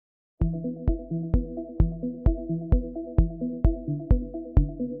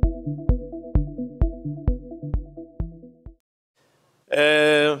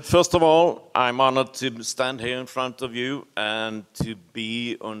First of all, I'm honored to stand here in front of you and to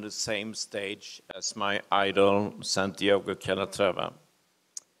be on the same stage as my idol, Santiago Calatrava.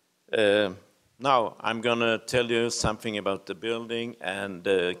 Now, I'm going to tell you something about the building and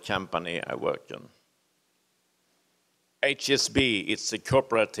the company I work in. HSB, it's a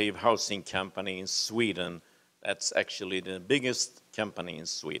cooperative housing company in Sweden. That's actually the biggest company in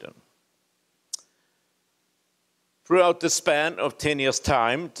Sweden. Throughout the span of 10 years'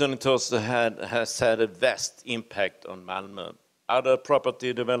 time, Torso has had a vast impact on Malmö. Other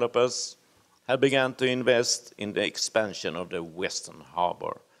property developers have begun to invest in the expansion of the Western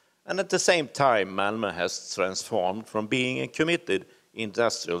Harbour. And at the same time, Malmö has transformed from being a committed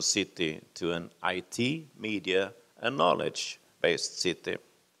industrial city to an IT, media, and knowledge-based city.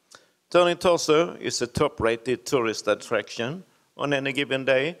 Torso is a top-rated tourist attraction. On any given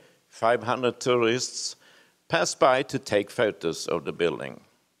day, 500 tourists pass by to take photos of the building.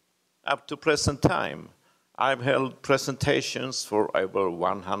 Up to present time, I've held presentations for over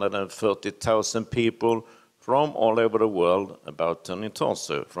 130,000 people from all over the world about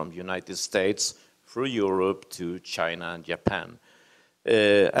Torso, from United States through Europe to China and Japan.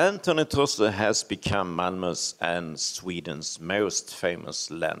 And Torso has become Malmö's and Sweden's most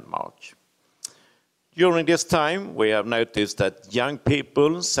famous landmark. During this time, we have noticed that young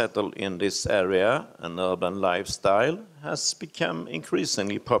people settle in this area, and urban lifestyle has become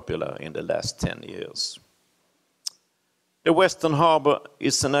increasingly popular in the last 10 years. The Western Harbour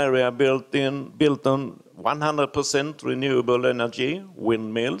is an area built on 100% renewable energy,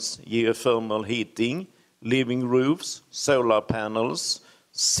 windmills, geothermal heating, living roofs, solar panels,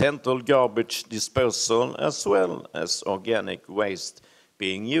 central garbage disposal, as well as organic waste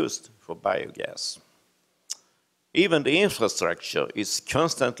being used for biogas. Even the infrastructure is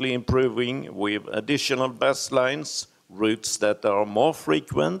constantly improving with additional bus lines, routes that are more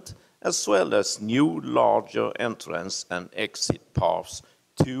frequent, as well as new larger entrance and exit paths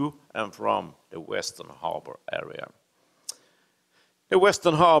to and from the Western Harbour area. The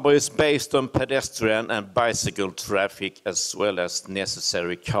Western Harbour is based on pedestrian and bicycle traffic as well as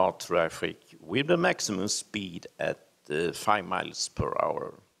necessary car traffic with a maximum speed at 5 miles per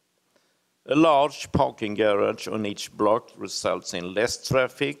hour. A large parking garage on each block results in less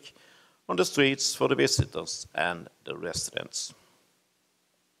traffic on the streets for the visitors and the residents.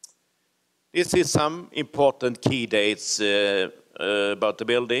 This is some important key dates about the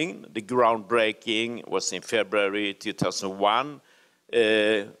building. The groundbreaking was in February 2001.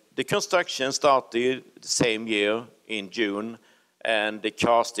 The construction started the same year in June, and the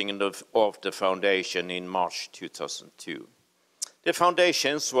casting of the foundation in March 2002. The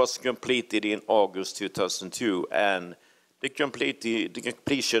foundations was completed in August 2002, and the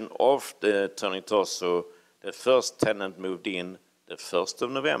completion of the Torso, the first tenant moved in the 1st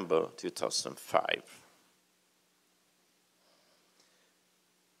of November 2005.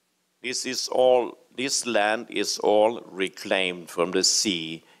 This land is all reclaimed from the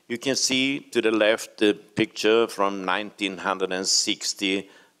sea. You can see to the left the picture from 1960.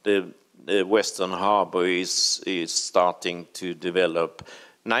 The Western Harbour is starting to develop.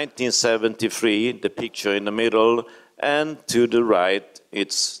 1973, the picture in the middle, and to the right,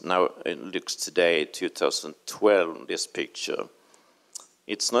 it looks today, 2012, this picture.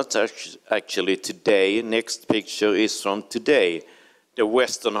 It's not actually today. Next picture is from today. The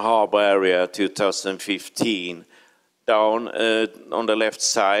Western Harbour area, 2015. Down on the left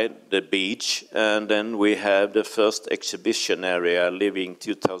side, the beach, and then we have the first exhibition area, living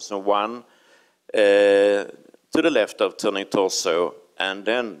 2001, to the left of Torso, and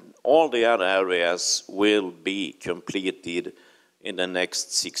then all the other areas will be completed in the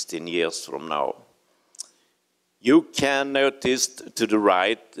next 16 years from now. You can notice to the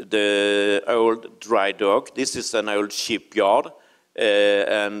right the old dry dock. This is an old shipyard,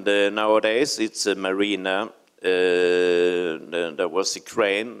 and nowadays it's a marina. There was a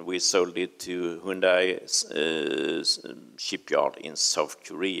crane. We sold it to Hyundai shipyard in South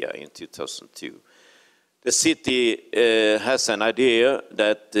Korea in 2002. The city has an idea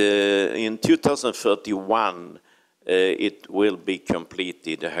that in 2031 it will be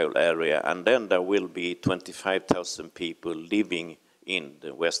completed, the whole area, and then there will be 25,000 people living in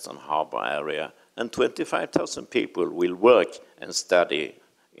the Western Harbour area, and 25,000 people will work and study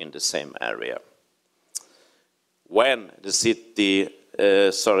in the same area. When the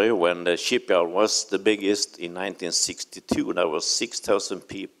shipyard was the biggest in 1962, there was 6,000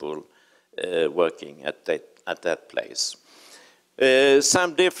 people working at that place.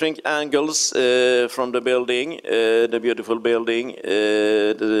 Some different angles from the building, the beautiful building,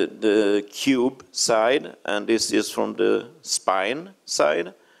 the cube side, and this is from the spine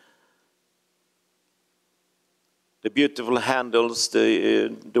side. The beautiful handles,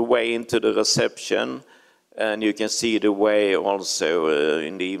 the way into the reception, and you can see the way also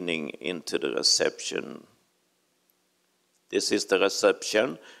in the evening into the reception. This is the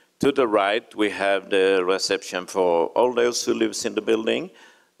reception. To the right, we have the reception for all those who lives in the building.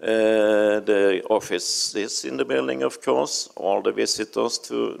 The office is in the building, of course, all the visitors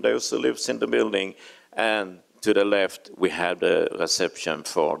to those who lives in the building. And to the left, we have the reception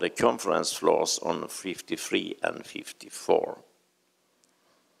for the conference floors on 53 and 54.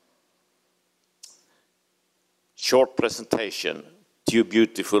 Short presentation, 2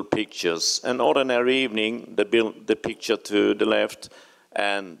 beautiful pictures. An ordinary evening, the picture to the left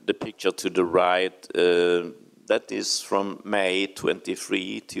and the picture to the right, that is from May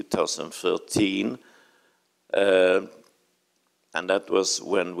 23, 2013. And that was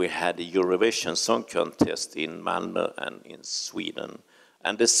when we had the Eurovision Song Contest in Malmö and in Sweden.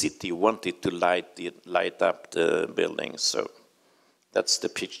 And the city wanted to light up the building, so that's the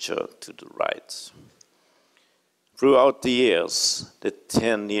picture to the right. Throughout the years, the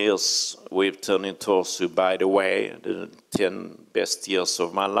 10 years with Turning Torso, by the way, the 10 best years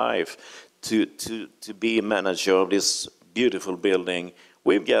of my life, to be a manager of this beautiful building,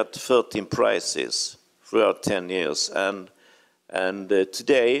 we've got 13 prizes throughout 10 years. And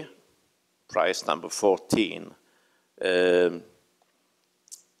today, prize number 14. The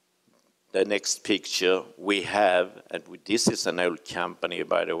next picture we have, and this is an old company,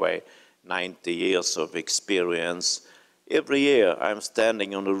 by the way, 90 years of experience. Every year I'm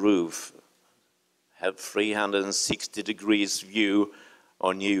standing on the roof, have 360 degrees view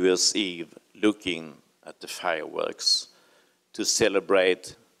on New Year's Eve, looking at the fireworks to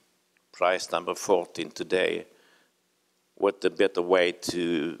celebrate prize number 14 today. What a better way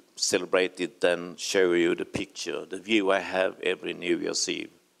to celebrate it than show you the picture, the view I have every New Year's Eve,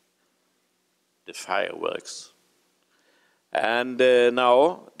 the fireworks. And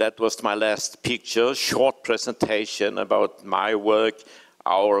now, that was my last picture, short presentation about my work,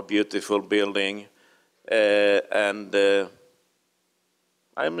 our beautiful building. I'm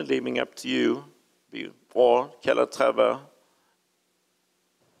leaving up to you, or Calatrava.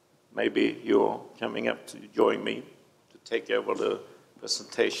 Maybe you're coming up to join me to take over the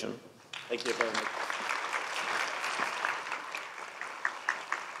presentation. Thank you very much.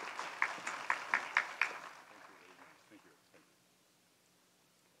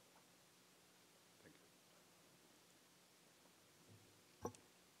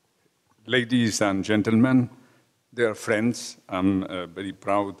 Ladies and gentlemen, dear friends, I'm very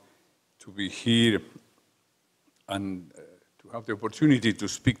proud to be here and to have the opportunity to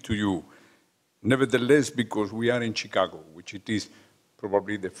speak to you. Nevertheless, because we are in Chicago, which it is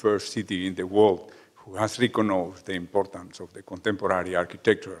probably the first city in the world who has recognized the importance of the contemporary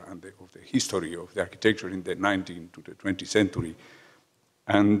architecture and of the history of the architecture in the 19th to the 20th century.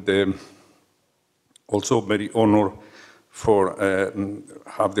 And also very honored for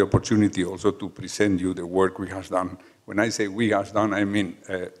have the opportunity also to present you the work we have done. When I say we have done, I mean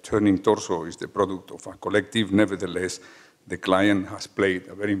Turning Torso is the product of a collective. Nevertheless, the client has played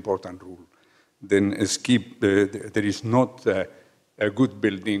a very important role. Then there is not a good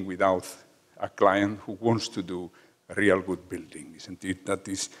building without a client who wants to do a real good building, isn't it? That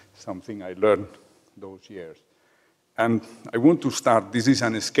is something I learned those years. And I want to start, this is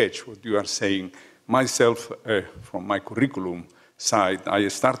a sketch, what you are saying. Myself, from my curriculum side, I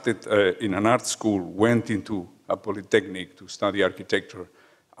started in an art school, went into a polytechnic to study architecture.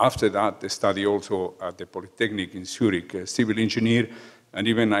 After that, I studied also at the Polytechnic in Zurich, civil engineer, and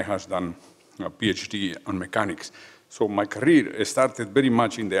even I have done a PhD on mechanics. So my career started very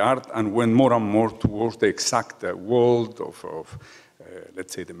much in the art and went more and more towards the exact world of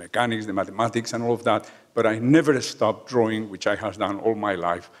let's say, the mechanics, the mathematics, and all of that. But I never stopped drawing, which I have done all my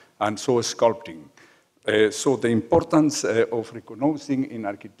life, and so sculpting. So the importance of recognizing in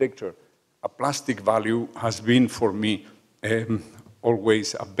architecture a plastic value has been for me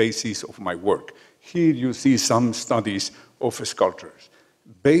always a basis of my work. Here you see some studies of sculptures,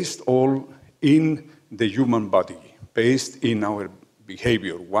 based all in the human body, based in our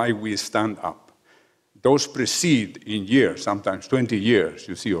behavior, why we stand up. Those precede in years, sometimes 20 years,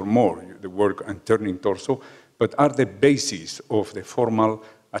 you see, or more, the work on Turning Torso, but are the basis of the formal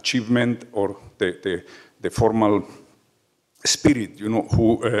achievement or the formal spirit, you know,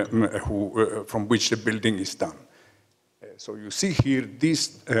 from which the building is done. So you see here,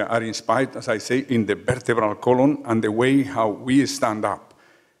 these are inspired, as I say, in the vertebral column and the way how we stand up.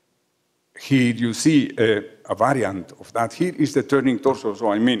 Here you see a variant of that. Here is the turning torso.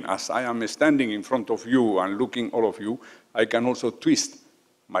 So I mean, as I am standing in front of you and looking all of you, I can also twist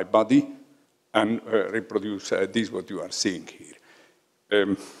my body and reproduce this what you are seeing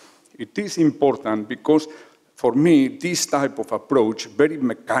here. It is important because for me, this type of approach, very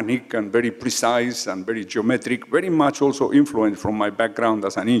mechanic and very precise and very geometric, very much also influenced from my background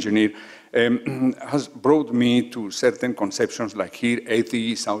as an engineer, has brought me to certain conceptions like here,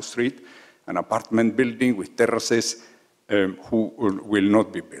 80 South Street, an apartment building with terraces who will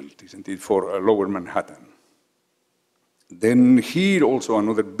not be built, isn't it, for Lower Manhattan. Then here also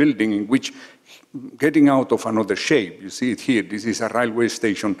another building in which getting out of another shape, you see it here, this is a railway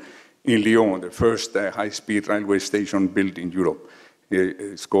station in Lyon, the first high-speed railway station built in Europe.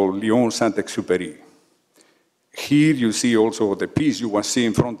 It's called Lyon-Saint-Exupéry. Here you see also the piece you were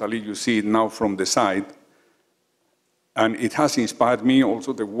seeing frontally, you see it now from the side. And it has inspired me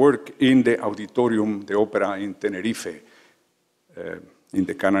also the work in the auditorium, the opera in Tenerife, in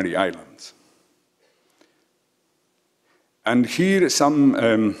the Canary Islands. And here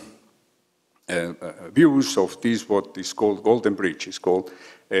some views of this, what is called Golden Bridge,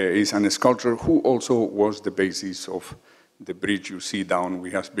 is a sculptor who also was the basis of the bridge you see down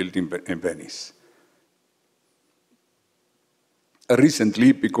we have built in Venice.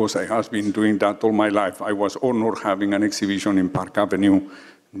 Recently, because I have been doing that all my life, I was honored having an exhibition in Park Avenue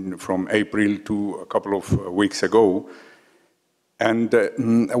from April to a couple of weeks ago. And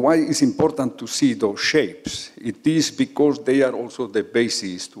why it's important to see those shapes? It is because they are also the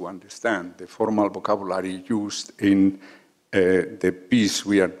basis to understand the formal vocabulary used in the piece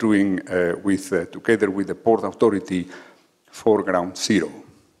we are doing together with the Port Authority for Ground Zero,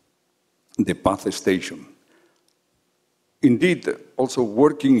 the Path Station. Indeed, also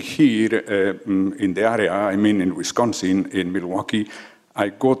working here in the area, I mean in Wisconsin, in Milwaukee, I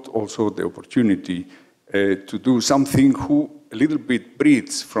got also the opportunity to do something who a little bit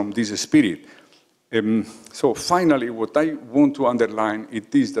breathes from this spirit. So finally, what I want to underline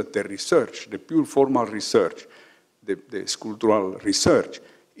it is that the research, the pure formal research, the sculptural research,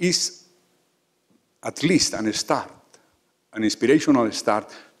 is at least a start, an inspirational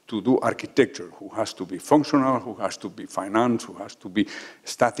start to do architecture, who has to be functional, who has to be financed, who has to be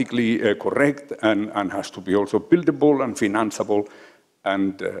statically correct, and has to be also buildable and financeable,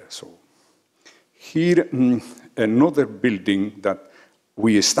 and so. Here, another building that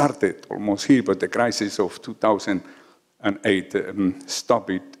we started almost here, but the crisis of 2008 stopped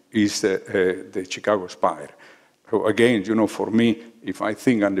it, is the Chicago Spire. So again, you know, for me, if I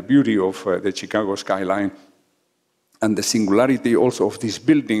think on the beauty of the Chicago skyline and the singularity also of this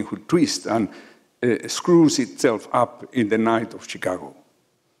building who twists and screws itself up in the night of Chicago.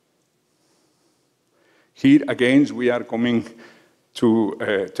 Here again, we are coming to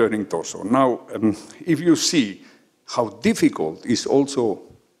turning torso. Now, if you see how difficult it is also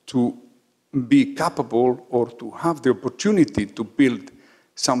to be capable or to have the opportunity to build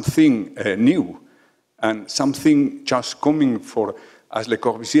something new and something just coming for, as Le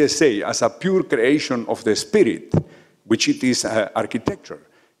Corbusier say, as a pure creation of the spirit, which it is architecture.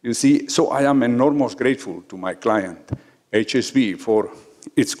 You see, so I am enormously grateful to my client, HSB, for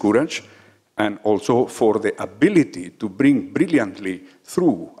its courage and also for the ability to bring brilliantly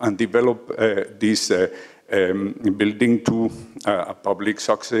through and develop this building to a public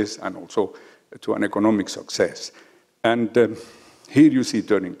success and also to an economic success. And here you see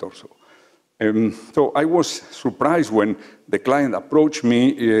turning torso. So I was surprised when the client approached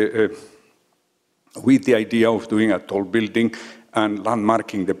me with the idea of doing a tall building and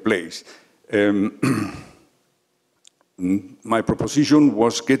landmarking the place. My proposition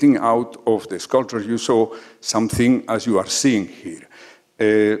was getting out of the sculpture you saw something as you are seeing here.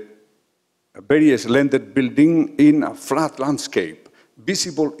 A very slanted building in a flat landscape,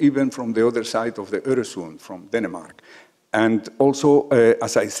 visible even from the other side of the Øresund, from Denmark. And also,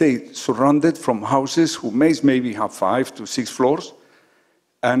 as I say, surrounded from houses who may maybe have 5 to 6 floors.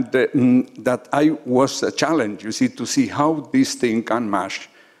 And that I was a challenge, you see, to see how this thing can mash,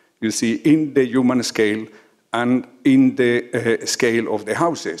 you see, in the human scale and in the scale of the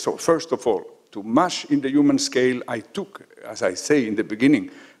houses. So first of all, to mash in the human scale, I took, as I say in the beginning,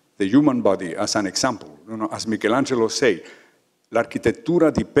 the human body as an example. You know, as Michelangelo say,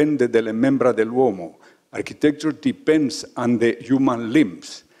 l'architettura dipende dalle membra dell'uomo. Architecture depends on the human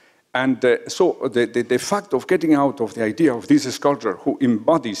limbs. And so the fact of getting out of the idea of this sculpture who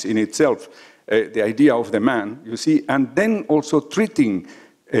embodies in itself the idea of the man, you see, and then also treating,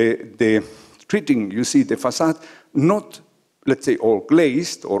 you see, the facade not, let's say, all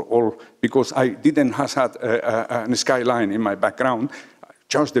glazed or all, because I didn't have had a skyline in my background,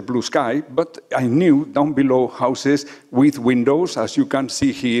 just the blue sky, but I knew down below houses with windows, as you can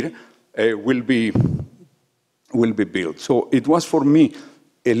see here, will be built. So it was for me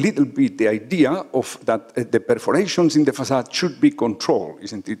a little bit the idea of that the perforations in the facade should be controlled,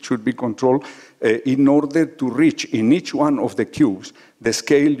 isn't it? Should be controlled in order to reach in each one of the cubes the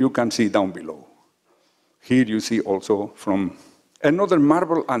scale you can see down below. Here you see also from another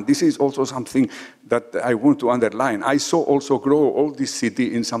marvel, and this is also something that I want to underline. I saw also grow all this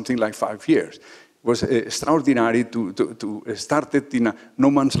city in something like 5 years. It was extraordinary to start it in a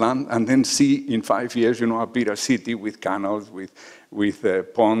no man's land and then see in 5 years, appear a city with canals,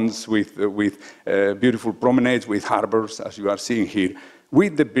 with ponds, with beautiful promenades, with harbors, as you are seeing here,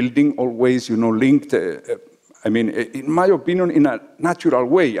 with the building always, linked. In my opinion, in a natural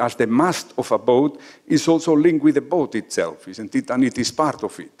way, as the mast of a boat is also linked with the boat itself, isn't it? And it is part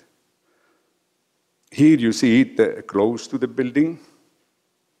of it. Here you see it close to the building.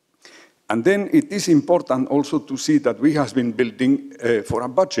 And then it is important also to see that we have been building for a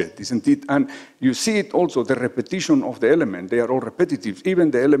budget, isn't it? And you see it also, the repetition of the elements. They are all repetitive, even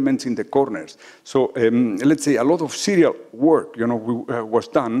the elements in the corners. So let's say a lot of serial work, was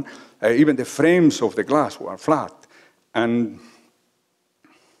done. Even the frames of the glass were flat. And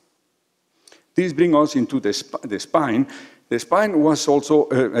this brings us into the spine. The spine was also,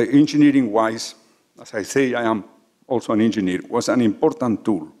 engineering-wise, as I say, I am also an engineer, was an important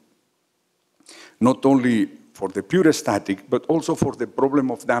tool. Not only for the pure static, but also for the problem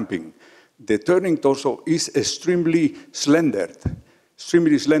of damping. The turning torso is extremely slender.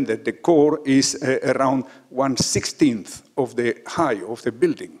 The core is around 1/16 of the height of the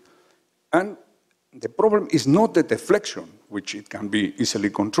building. And the problem is not the deflection, which it can be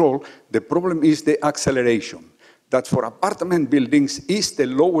easily controlled. The problem is the acceleration, that for apartment buildings is the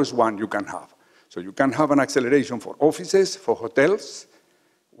lowest one you can have. So you can have an acceleration for offices, for hotels,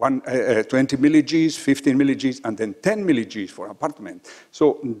 20 millig's, 15 millig's, and then 10 millig's for apartment.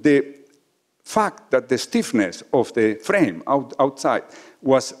 So the fact that the stiffness of the frame outside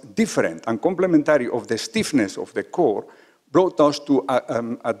was different and complementary of the stiffness of the core brought us to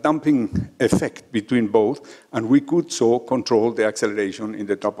a damping effect between both, and we could so control the acceleration in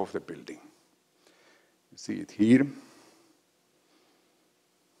the top of the building. You see it here.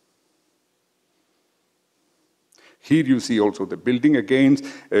 Here you see also the building again,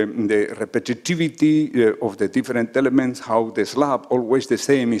 the repetitivity of the different elements, how the slab, always the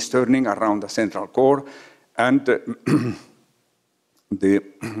same, is turning around the central core, and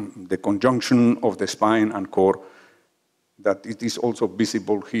the conjunction of the spine and core, that it is also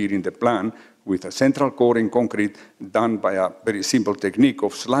visible here in the plan, with a central core in concrete done by a very simple technique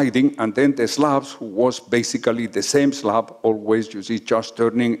of sliding, and then the slabs was basically the same slab, always you see just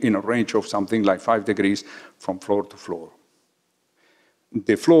turning in a range of something like 5 degrees from floor to floor.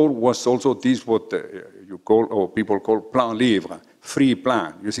 The floor was also this what you call, or people call plan libre, free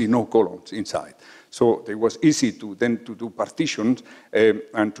plan. You see no columns inside. So it was easy to do partitions,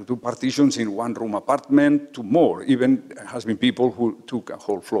 and to do partitions in one-room apartment to more. Even there has been people who took a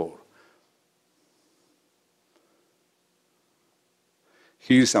whole floor.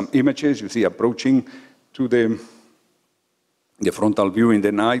 Here's some images you see approaching to the frontal view in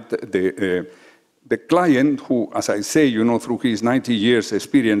the night. The client who, as I say, through his 90 years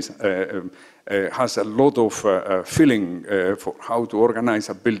experience, has a lot of feeling for how to organize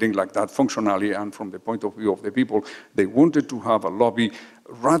a building like that functionally, and from the point of view of the people, they wanted to have a lobby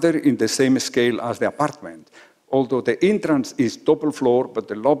rather in the same scale as the apartment. Although the entrance is double floor, but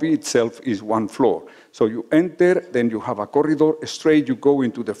the lobby itself is one floor. So you enter, then you have a corridor, straight you go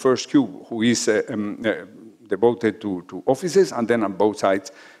into the first cube, who is devoted to offices, and then on both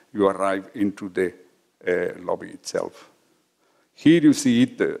sides you arrive into the lobby itself. Here you see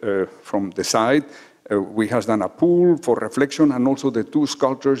it from the side. We have done a pool for reflection, and also the two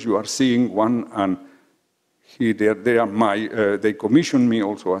sculptures you are seeing, one and here they commissioned me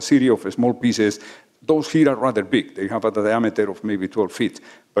also a series of small pieces. Those here are rather big. They have a diameter of maybe 12 feet.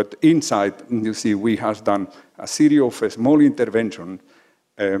 But inside, you see, we have done a series of small interventions,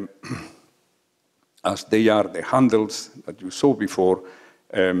 as they are the handles that you saw before,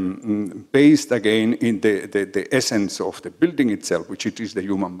 based again in the essence of the building itself, which it is the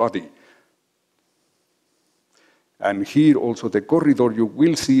human body. And here also the corridor, you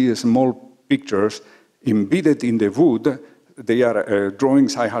will see small pictures embedded in the wood. They are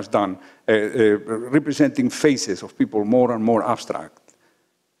drawings I have done, representing faces of people more and more abstract.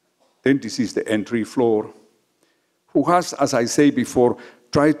 Then this is the entry floor, who has, as I say before,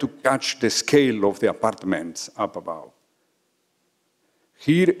 try to catch the scale of the apartments up above.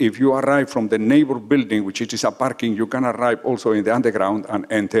 Here, if you arrive from the neighbor building, which it is a parking, you can arrive also in the underground and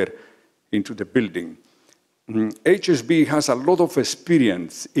enter into the building. HSB has a lot of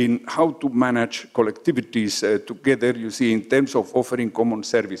experience in how to manage collectivities together, you see, in terms of offering common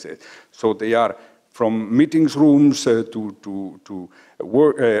services. So they are from meetings rooms to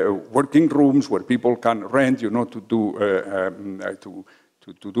working rooms where people can rent, you know, to do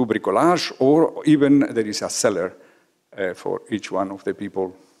bricolage, or even there is a cellar for each one of the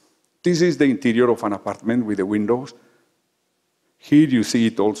people. This is the interior of an apartment with the windows. Here you see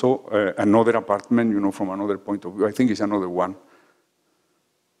it also, another apartment, you know, from another point of view. I think it's another one.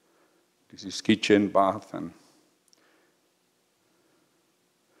 This is kitchen, bath,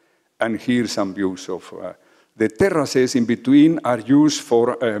 and here some views of the terraces in between are used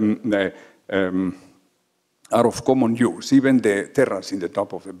for, are of common use, even the terrace in the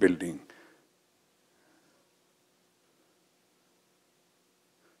top of the building.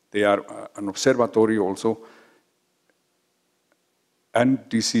 They are an observatory also. And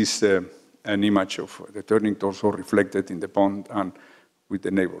this is an image of the turning torso reflected in the pond and with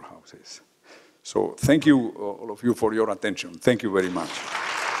the neighbor houses. So thank you, all of you, for your attention. Thank you very much.